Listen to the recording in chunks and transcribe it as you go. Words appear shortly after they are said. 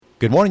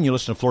Good morning. You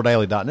listen to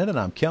FloorDaily.net, and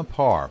I'm Kemp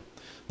Harr.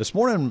 This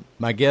morning,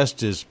 my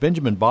guest is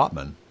Benjamin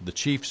Botman, the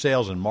Chief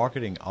Sales and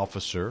Marketing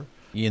Officer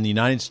in the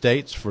United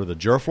States for the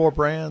Gerflor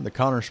brand, the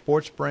Connor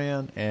Sports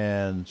brand,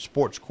 and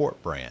Sports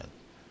Court brand.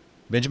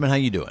 Benjamin, how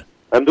you doing?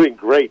 I'm doing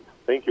great.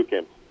 Thank you,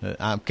 Kemp.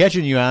 I'm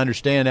catching you, I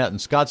understand, out in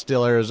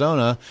Scottsdale,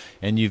 Arizona,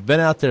 and you've been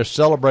out there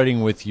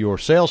celebrating with your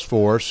sales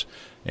force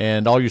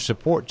and all your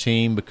support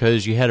team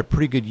because you had a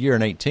pretty good year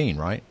in 2018,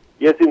 right?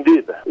 Yes,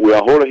 indeed. We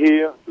are all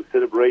here to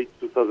celebrate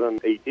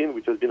 2018,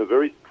 which has been a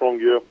very strong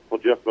year for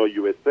Gerflor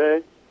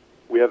USA.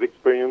 We have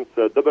experienced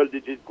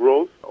double-digit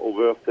growth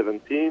over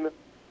 17,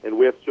 and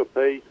we have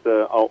surpassed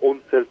our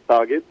own sales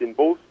targets in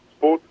both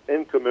sports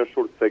and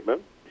commercial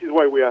segments. This is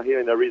why we are here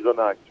in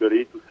Arizona,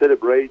 actually, to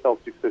celebrate our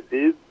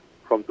successes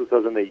from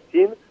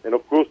 2018, and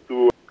of course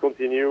to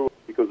continue,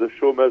 because the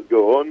show must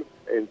go on,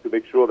 and to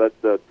make sure that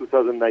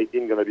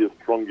 2019 is going to be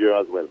a strong year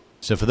as well.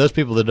 So for those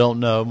people that don't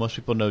know, most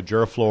people know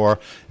Gerflor,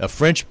 a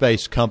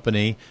French-based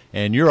company,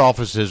 and your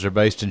offices are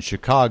based in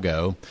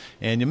Chicago.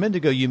 And a minute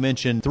ago you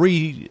mentioned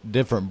 3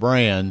 different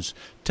brands.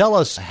 Tell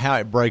us how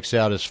it breaks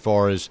out as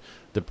far as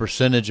the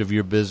percentage of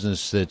your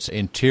business that's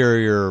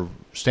interior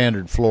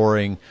standard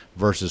flooring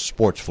versus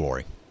sports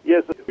flooring.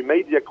 Yes, we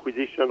made the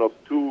acquisition of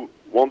 2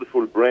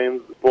 wonderful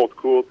brands, Sports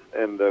Court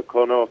and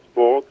Connor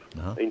Sports,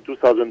 in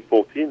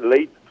 2014,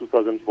 late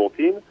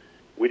 2014.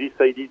 We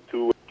decided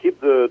to keep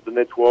the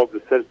network,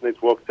 the sales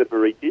network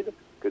separated,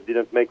 because it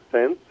didn't make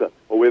sense.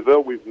 However,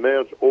 we've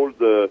merged all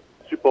the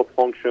support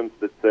functions,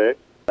 let's say,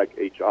 like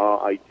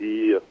HR,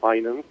 IT,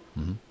 finance,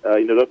 in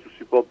order to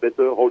support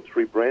better all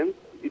 3 brands.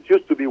 It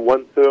used to be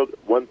 1/3,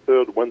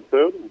 1/3,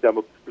 1/3 in terms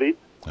of split.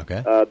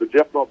 Okay. The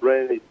Gerflor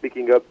brand is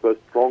picking up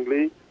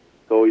strongly.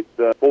 So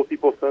it's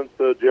 40%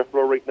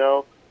 Gerflor right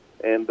now,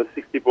 and the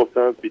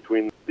 60%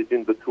 between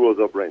the 2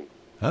 other brands.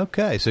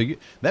 Okay, so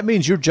that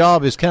means your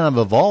job has kind of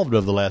evolved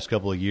over the last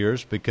couple of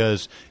years,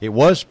 because it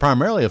was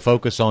primarily a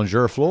focus on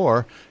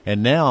Gerflor,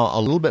 and now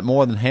a little bit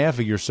more than half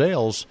of your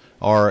sales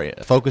are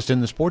focused in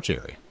the sports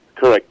area.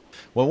 Correct.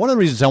 Well, one of the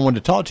reasons I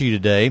wanted to talk to you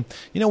today,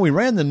 we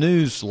ran the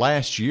news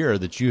last year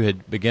that you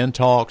had begun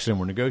talks and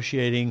were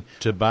negotiating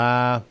to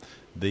buy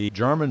the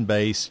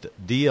German-based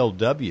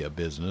DLW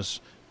business,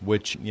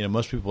 which,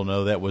 most people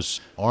know that was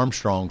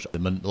Armstrong's,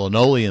 the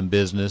linoleum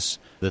business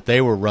that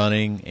they were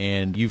running,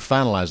 and you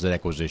finalized that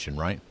acquisition,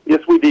 right? Yes,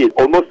 we did.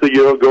 Almost a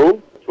year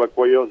ago, to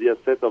acquire the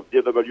asset of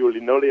DLW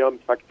Linoleum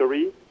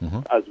Factory,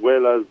 as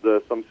well as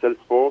some sales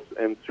force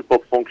and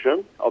support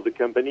function of the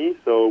company.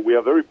 So we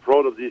are very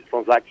proud of this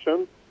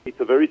transaction. It's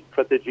a very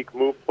strategic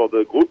move for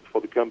the group,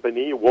 for the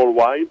company,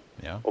 worldwide.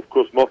 Yeah. Of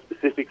course, more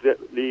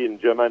specifically in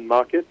German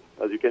market,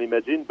 as you can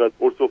imagine, but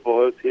also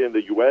for us here in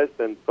the U.S.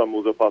 and some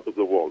other parts of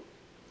the world.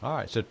 All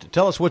right, so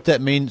tell us what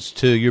that means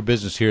to your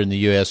business here in the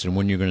U.S. and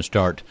when you're going to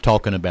start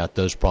talking about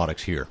those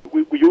products here.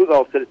 We use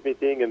our sales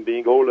meeting and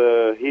being all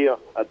here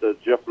at the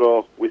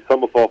Gerflor with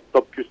some of our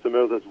top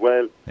customers as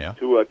well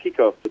to kick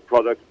off the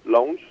product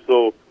launch.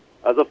 So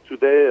as of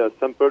today,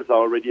 samples are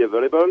already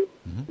available.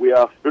 We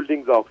are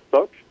building our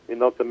stock in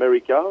North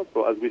America.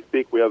 So as we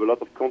speak, we have a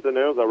lot of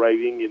containers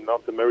arriving in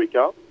North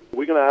America.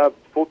 We're going to have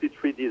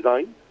 43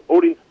 designs,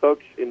 all in stock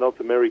in North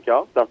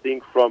America,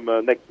 starting from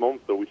next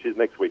month, which is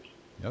next week.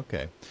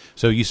 Okay.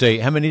 So you say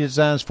how many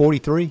designs?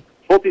 43?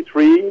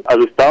 43 as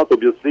a start,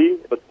 obviously,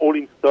 but all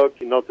in stock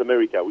in North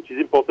America, which is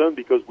important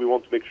because we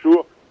want to make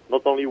sure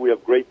not only we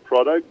have great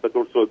product, but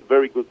also a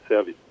very good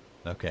service.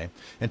 Okay.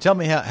 And tell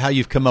me how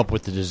you've come up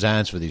with the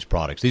designs for these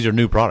products. These are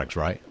new products,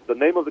 right? The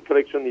name of the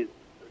collection is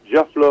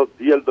Gerflor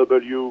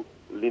DLW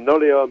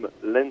Linoleum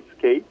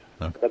Landscape.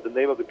 Okay. That's the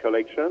name of the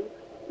collection.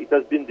 It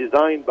has been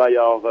designed by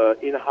our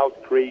in-house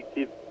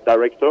creative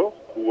director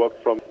who works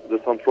from the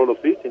central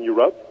office in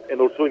Europe,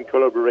 and also in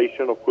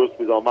collaboration, of course,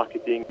 with our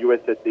marketing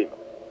USA team.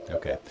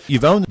 Okay.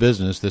 You've owned the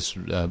business, this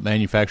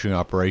manufacturing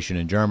operation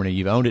in Germany.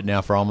 You've owned it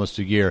now for almost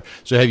a year.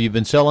 So have you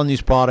been selling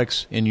these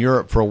products in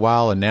Europe for a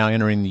while and now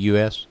entering the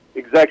U.S.?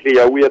 Exactly.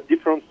 We have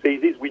different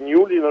phases. We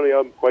knew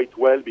linoleum quite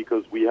well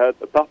because we had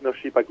a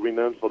partnership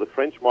agreement for the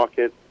French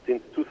market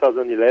since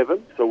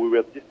 2011. So we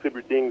were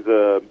distributing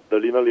the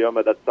linoleum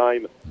at that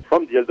time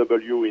from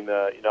DLW in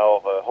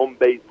our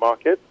home-based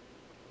market.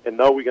 And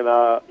now we're going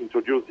to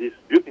introduce this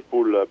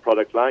beautiful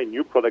product line,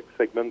 new product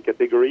segment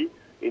category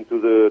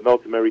into the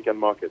North American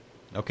market.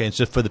 Okay, and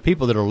so for the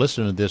people that are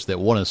listening to this that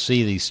want to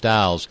see these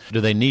styles, do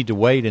they need to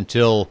wait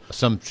until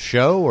some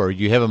show, or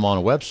you have them on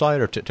a website,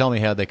 or tell me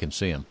how they can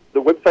see them?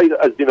 The website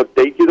has been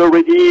updated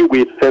already.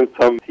 We've sent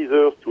some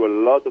teasers to a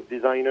lot of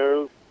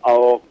designers.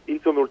 Our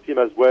internal team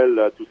as well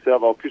to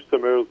serve our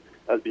customers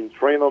has been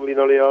trained on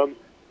linoleum.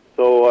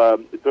 So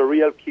it's a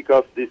real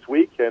kickoff this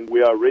week, and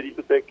we are ready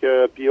to take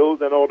POs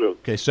and orders.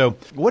 Okay, so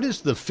what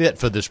is the fit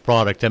for this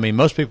product? I mean,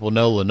 most people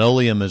know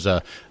linoleum is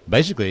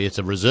basically it's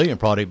a resilient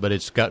product, but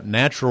it's got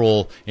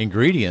natural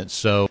ingredients.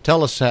 So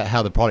tell us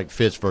how the product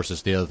fits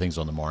versus the other things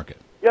on the market.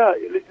 Yeah,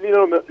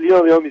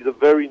 linoleum is a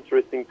very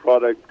interesting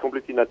product,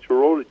 completely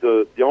natural. It's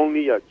the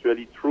only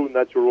actually true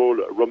natural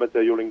raw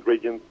material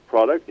ingredient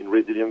product in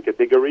resilient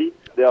category.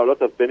 There are a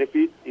lot of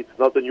benefits. It's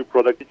not a new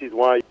product. This is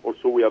why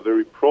also we are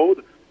very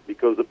proud,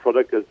 because the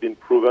product has been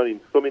proven in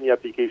so many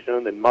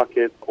applications and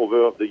markets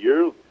over the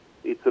years.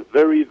 It's a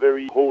very,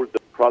 very old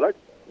product.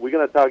 We're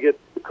going to target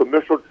the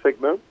commercial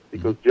segment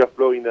because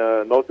Gerflor in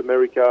North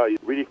America is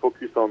really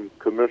focused on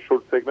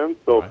commercial segments.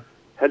 So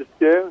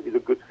healthcare is a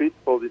good fit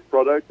for this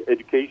product,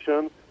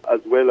 education, as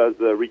well as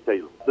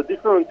retail. The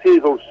difference is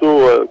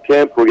also,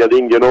 Kemp,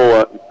 regarding,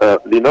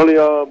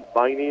 linoleum,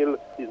 vinyl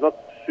is not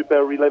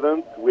super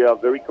relevant. We are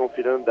very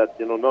confident that,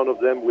 none of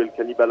them will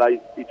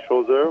cannibalize each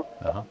other.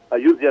 I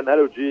use the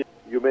analogy,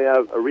 you may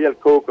have a real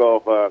Coke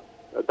or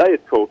a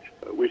Diet Coke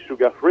with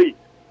sugar-free,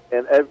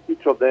 and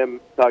each of them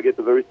target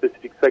a very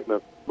specific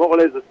segment. More or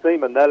less the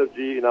same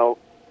analogy in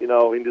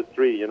our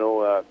industry.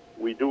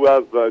 We do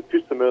have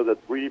customers that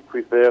really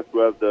prefer to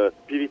have the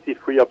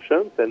PVC-free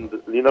options, and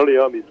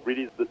linoleum is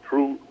really the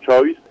true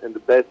choice and the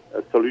best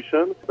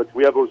solution. But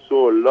we have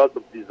also a lot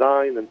of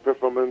design and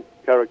performance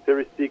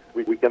characteristics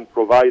we can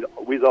provide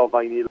with our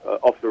vinyl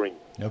offering.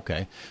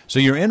 Okay. So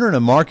you're entering a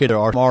market. There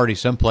are already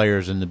some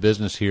players in the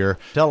business here.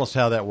 Tell us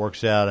how that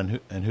works out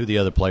and who the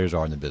other players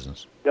are in the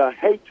business. Yeah, I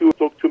hate to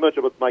talk too much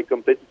about my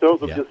competitors,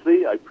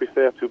 obviously. I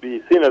prefer to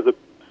be seen as a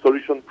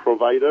solution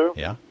provider,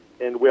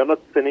 and we are not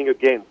selling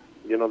against.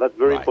 That's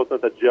very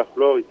important at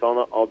Gerflor. It's on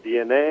our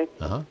DNA.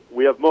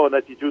 We have more an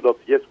attitude of,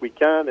 yes, we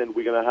can, and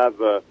we're going to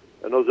have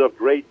another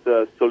great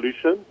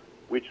solution,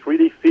 which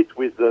really fit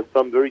with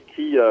some very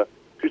key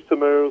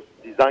customers,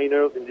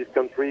 designers in this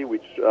country,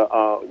 which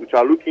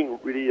are looking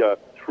really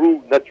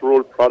true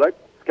natural products.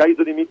 Sky's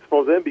the limit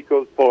for them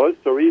because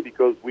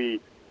we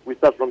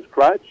start from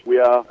scratch. We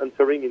are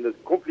entering in a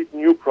complete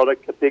new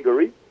product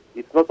category.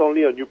 It's not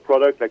only a new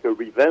product like a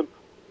revamp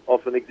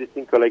of an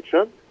existing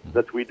collection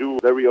that we do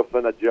very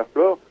often at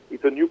Gerflor.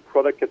 It's a new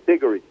product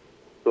category.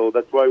 So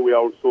that's why we are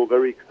also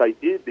very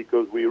excited,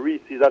 because we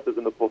really see that as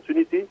an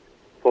opportunity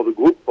for the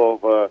group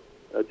of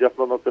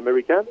Gerflor North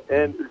American,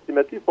 and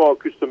ultimately for our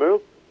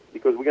customers,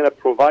 because we're going to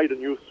provide a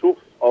new source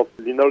of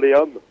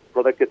linoleum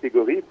product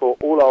category for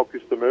all our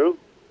customers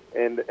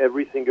and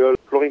every single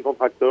flooring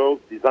contractors,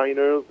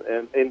 designers,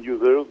 and end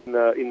users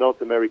in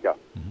North America.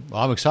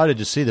 Well, I'm excited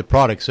to see the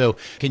product. So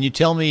can you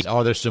tell me,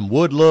 are there some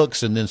wood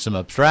looks and then some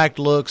abstract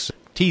looks?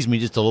 Tease me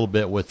just a little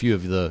bit with a few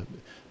of the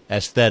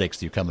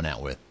aesthetics you're coming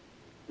out with.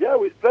 Yeah,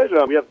 with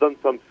pleasure. We have done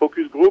some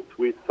focus groups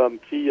with some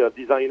key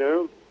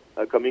designers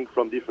coming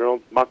from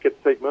different market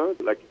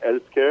segments like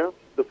healthcare.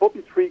 The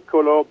 43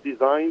 color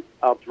designs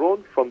are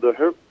drawn from the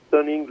Earth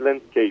stunning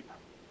landscape.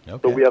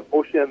 Okay. So we have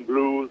ocean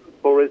blues,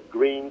 forest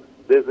greens,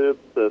 deserts,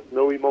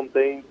 snowy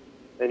mountains,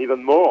 and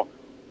even more,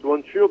 to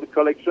ensure the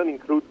collection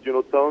includes,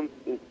 tones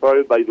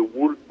inspired by the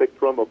whole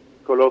spectrum of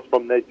colors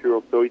from nature.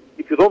 So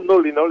if you don't know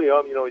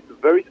linoleum, it's a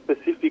very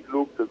specific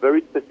look, a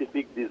very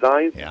specific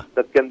design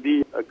that can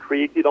be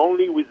created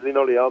only with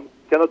linoleum.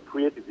 You cannot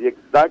create the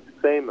exact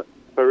same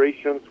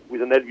inspirations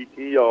with an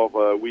LVT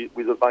or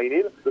with a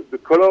vinyl. The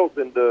colors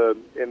and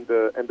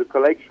the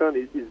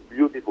collection is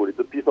beautiful. It's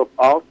a piece of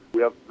art.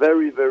 We are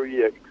very,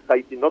 very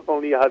excited, not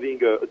only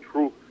having a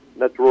true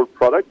natural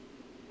product,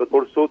 but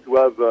also to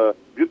have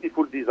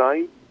beautiful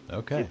design.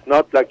 Okay. It's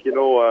not like,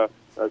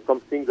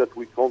 something that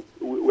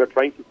we're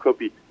trying to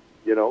copy.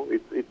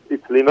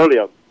 It's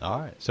linoleum. All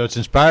right. So it's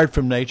inspired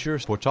from nature.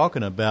 We're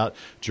talking about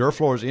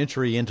Gerflor's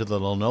entry into the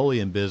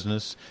linoleum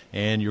business,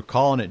 and you're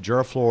calling it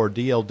Gerflor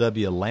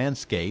DLW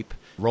Landscape,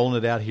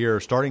 rolling it out here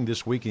starting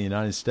this week in the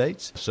United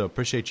States. So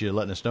appreciate you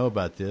letting us know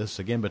about this.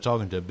 Again, by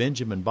talking to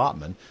Benjamin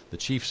Botman, the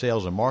Chief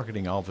Sales and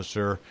Marketing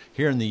Officer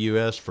here in the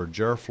U.S. for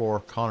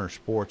Gerflor, Connor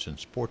Sports, and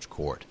Sports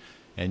Court.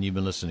 And you've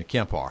been listening to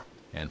Kempar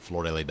and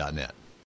FloorDaily.net.